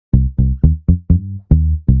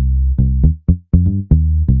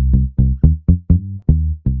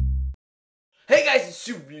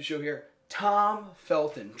TheSuperReviewShow here. Tom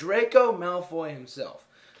Felton, Draco Malfoy himself.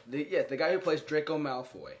 The guy who plays Draco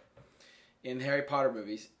Malfoy in the Harry Potter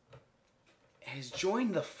movies has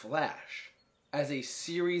joined The Flash as a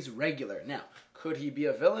series regular. Now, could he be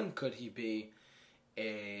a villain? Could he be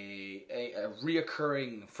a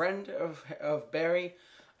reoccurring friend of Barry?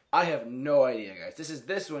 I have no idea, guys.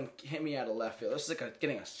 This one hit me out of left field. This is like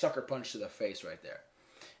getting a sucker punch to the face right there.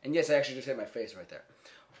 And yes, I actually just hit my face right there.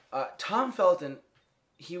 Tom Felton,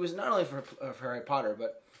 he was not only for Harry Potter,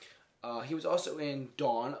 but he was also in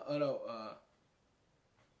Rise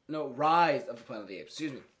of the Planet of the Apes.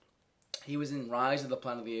 Excuse me. He was in Rise of the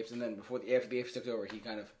Planet of the Apes, and then after the Apes took over, he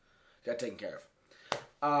kind of got taken care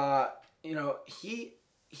of.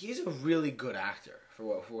 He's a really good actor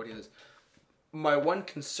for what he is. My one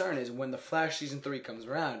concern is when The Flash Season 3 comes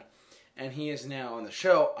around, and he is now on the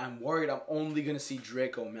show, I'm worried I'm only going to see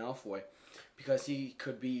Draco Malfoy, because he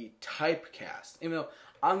could be typecast. Even though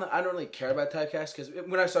I don't really care about typecast, because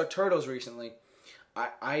when I saw Turtles recently,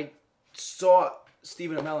 I saw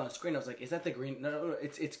Stephen Amell on the screen. I was like, "Is that the green? No,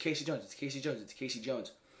 it's Casey Jones. It's Casey Jones. It's Casey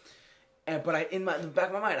Jones." But in the back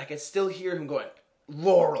of my mind, I could still hear him going,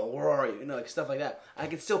 "Laurel, where are you?" Like stuff like that. I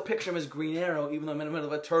could still picture him as Green Arrow, even though I'm in the middle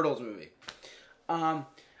of a Turtles movie. I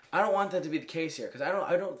don't want that to be the case here, because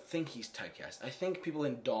I don't think he's typecast. I think people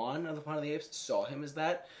in Dawn of the Planet of the Apes saw him as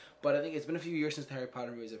that, but I think it's been a few years since the Harry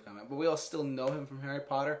Potter movies have come out. But we all still know him from Harry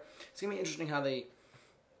Potter. It's gonna be interesting how they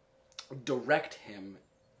direct him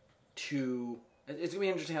to. It's gonna be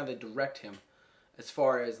interesting how they direct him, as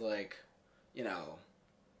far as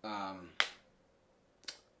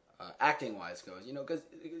acting wise goes. Because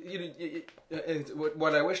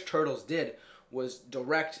what I wish Turtles did was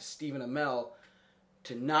direct Stephen Amell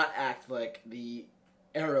to not act like the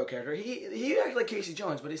Arrow character. He acted like Casey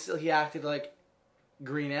Jones, but he acted like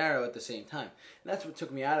Green Arrow at the same time. And that's what took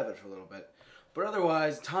me out of it for a little bit. But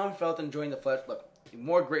otherwise, Tom Felton joined The Flash. Look,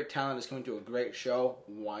 more great talent is coming to a great show.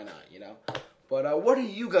 Why not, But what do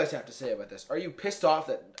you guys have to say about this? Are you pissed off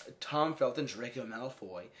that Tom Felton, Draco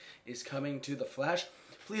Malfoy, is coming to The Flash?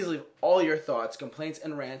 Please leave all your thoughts, complaints,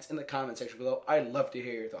 and rants in the comment section below. I'd love to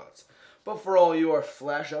hear your thoughts. But for all your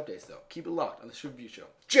Flash updates, though, keep it locked on The Super Review Show.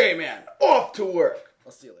 J-Man, off to work!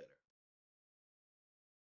 I'll see you later.